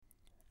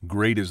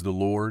Great is the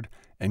Lord,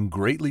 and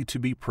greatly to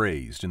be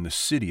praised in the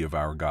city of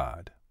our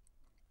God.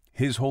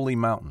 His holy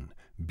mountain,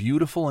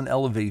 beautiful in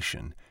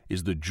elevation,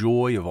 is the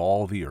joy of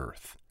all the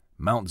earth,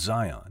 Mount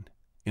Zion,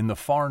 in the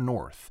far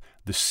north,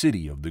 the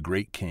city of the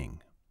great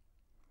King.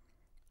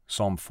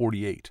 Psalm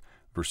 48,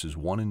 verses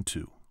 1 and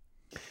 2.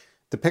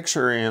 The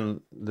picture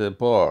in the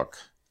book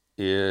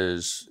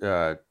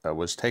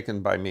was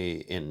taken by me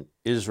in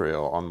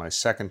Israel on my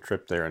second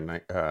trip there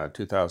in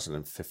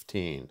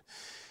 2015.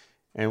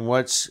 And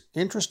what's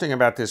interesting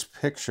about this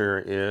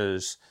picture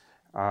is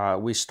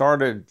we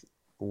started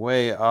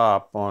way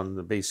up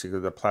on basically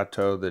the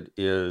plateau that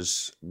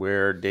is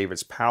where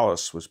David's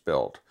palace was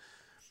built.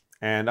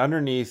 And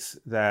underneath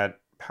that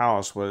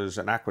palace was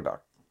an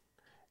aqueduct.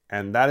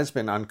 And that has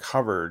been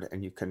uncovered,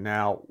 and you can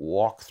now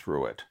walk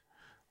through it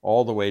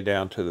all the way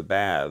down to the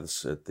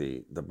baths at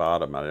the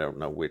bottom. I don't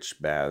know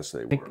which baths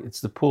they were. I think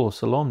it's the Pool of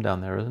Siloam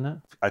down there, isn't it?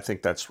 I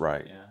think that's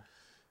right. Yeah.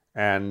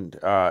 And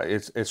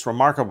it's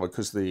remarkable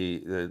because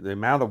the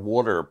amount of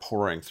water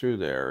pouring through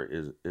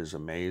there is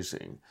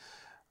amazing.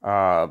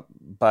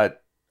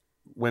 But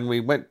when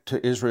we went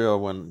to Israel,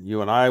 when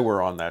you and I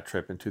were on that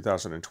trip in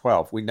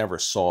 2012, we never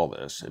saw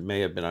this. It may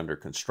have been under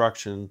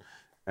construction,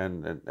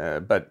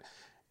 but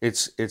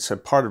it's a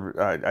part of.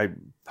 I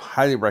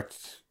highly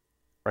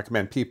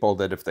recommend people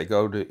that if they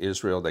go to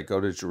Israel, they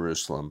go to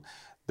Jerusalem,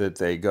 that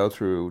they go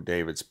through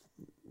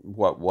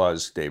what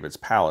was David's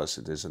palace.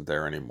 It isn't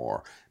there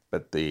anymore.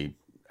 But the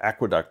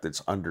aqueduct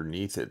that's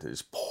underneath it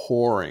is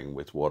pouring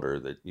with water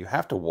that you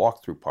have to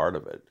walk through part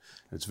of it.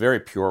 It's very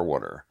pure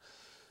water.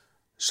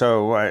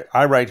 So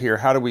I write here,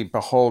 how do we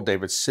behold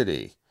David's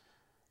city?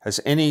 Has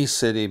any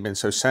city been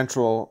so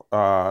central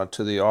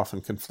to the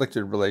often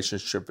conflicted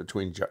relationship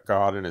between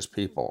God and his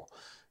people,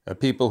 a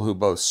people who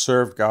both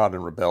served God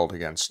and rebelled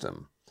against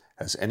him?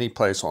 Has any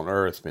place on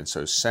earth been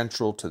so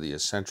central to the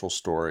essential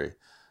story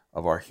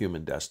of our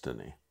human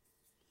destiny?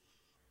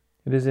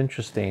 It is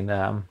interesting.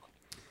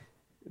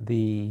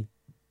 The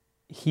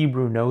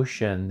Hebrew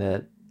notion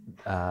that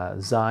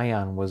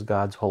Zion was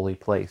God's holy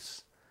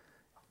place.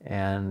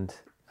 And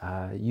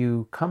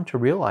you come to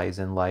realize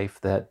in life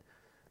that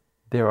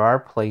there are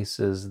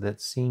places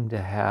that seem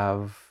to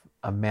have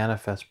a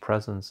manifest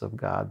presence of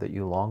God that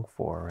you long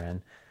for.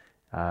 And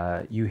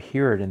you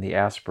hear it in the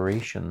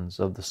aspirations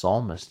of the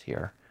psalmist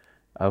here,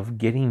 of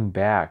getting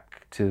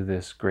back to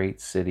this great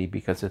city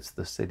because it's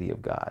the city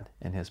of God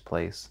and his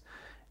place.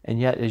 And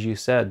yet, as you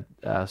said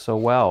so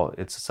well,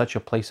 it's such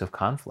a place of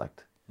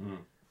conflict.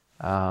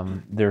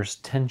 There's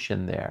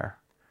tension there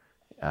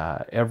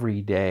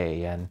every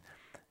day, and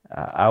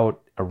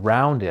out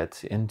around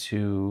it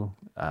into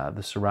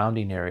the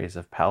surrounding areas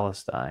of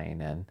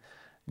Palestine and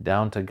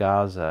down to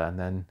Gaza, and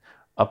then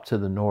up to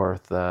the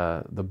north,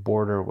 the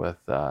border with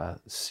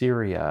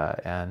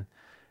Syria. And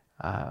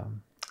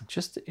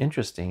just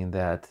interesting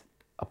that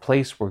a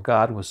place where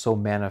God was so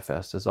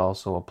manifest is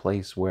also a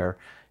place where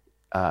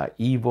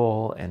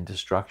evil and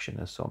destruction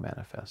is so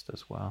manifest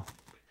as well.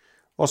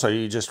 Also,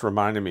 you just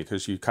reminded me,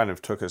 because you kind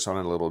of took us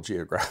on a little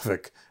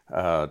geographic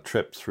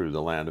trip through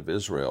the land of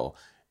Israel.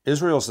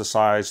 Israel's the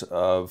size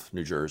of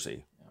New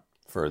Jersey,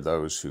 for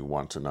those who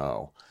want to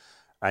know.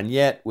 And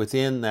yet,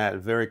 within that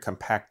very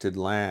compacted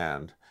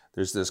land,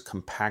 there's this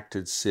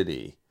compacted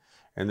city.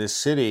 And this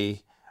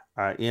city,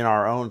 in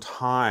our own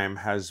time,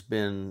 has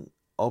been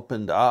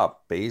opened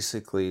up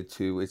basically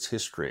to its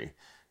history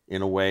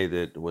in a way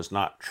that was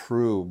not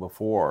true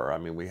before. I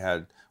mean, we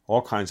had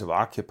all kinds of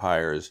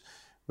occupiers,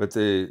 but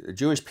the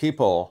Jewish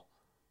people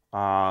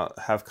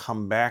have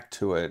come back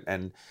to it.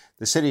 And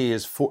the city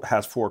has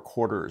four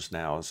quarters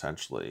now,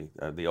 essentially,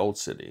 the old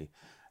city.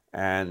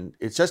 And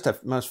it's just a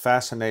most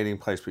fascinating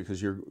place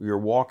because you're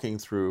walking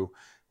through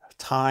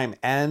time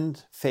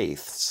and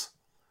faiths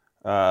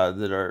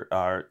that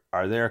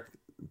are there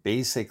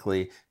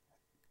basically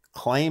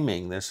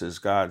claiming this is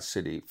God's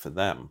city for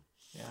them.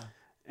 Yeah.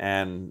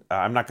 And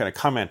I'm not going to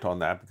comment on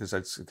that because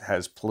it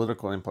has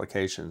political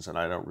implications, and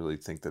I don't really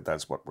think that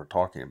that's what we're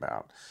talking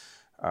about.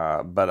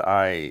 But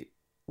I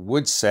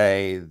would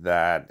say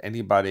that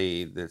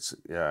anybody that's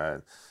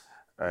a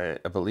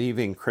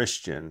believing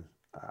Christian,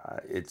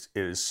 it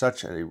is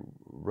such a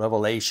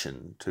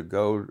revelation to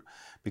go,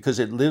 because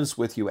it lives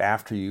with you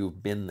after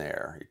you've been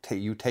there.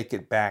 You take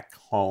it back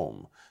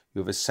home.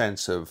 You have a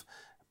sense of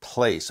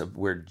place of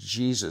where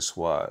Jesus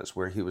was,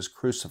 where he was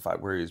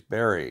crucified, where he was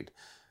buried.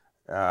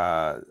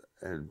 And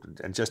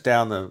just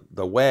down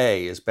the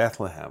way is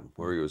Bethlehem,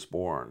 where he was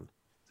born.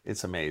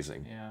 It's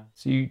amazing. Yeah.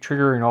 So you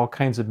triggering all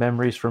kinds of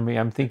memories for me.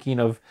 I'm thinking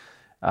of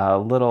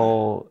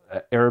little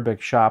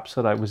Arabic shops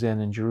that I was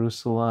in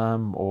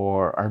Jerusalem,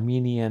 or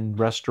Armenian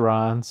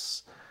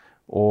restaurants,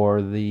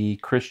 or the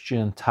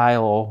Christian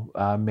tile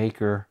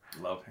maker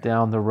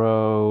down the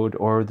road,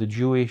 or the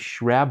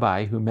Jewish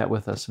rabbi who met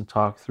with us and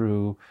talked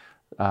through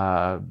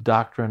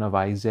doctrine of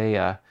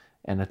Isaiah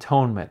and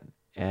atonement,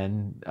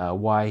 and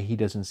why he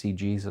doesn't see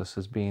Jesus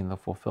as being the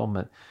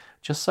fulfillment.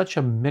 Just such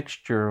a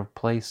mixture of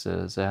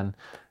places. And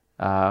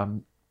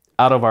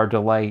out of our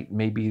delight,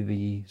 maybe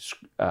the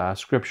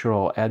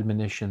scriptural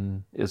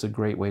admonition is a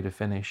great way to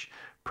finish.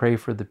 Pray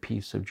for the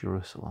peace of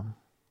Jerusalem.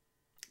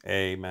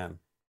 Amen.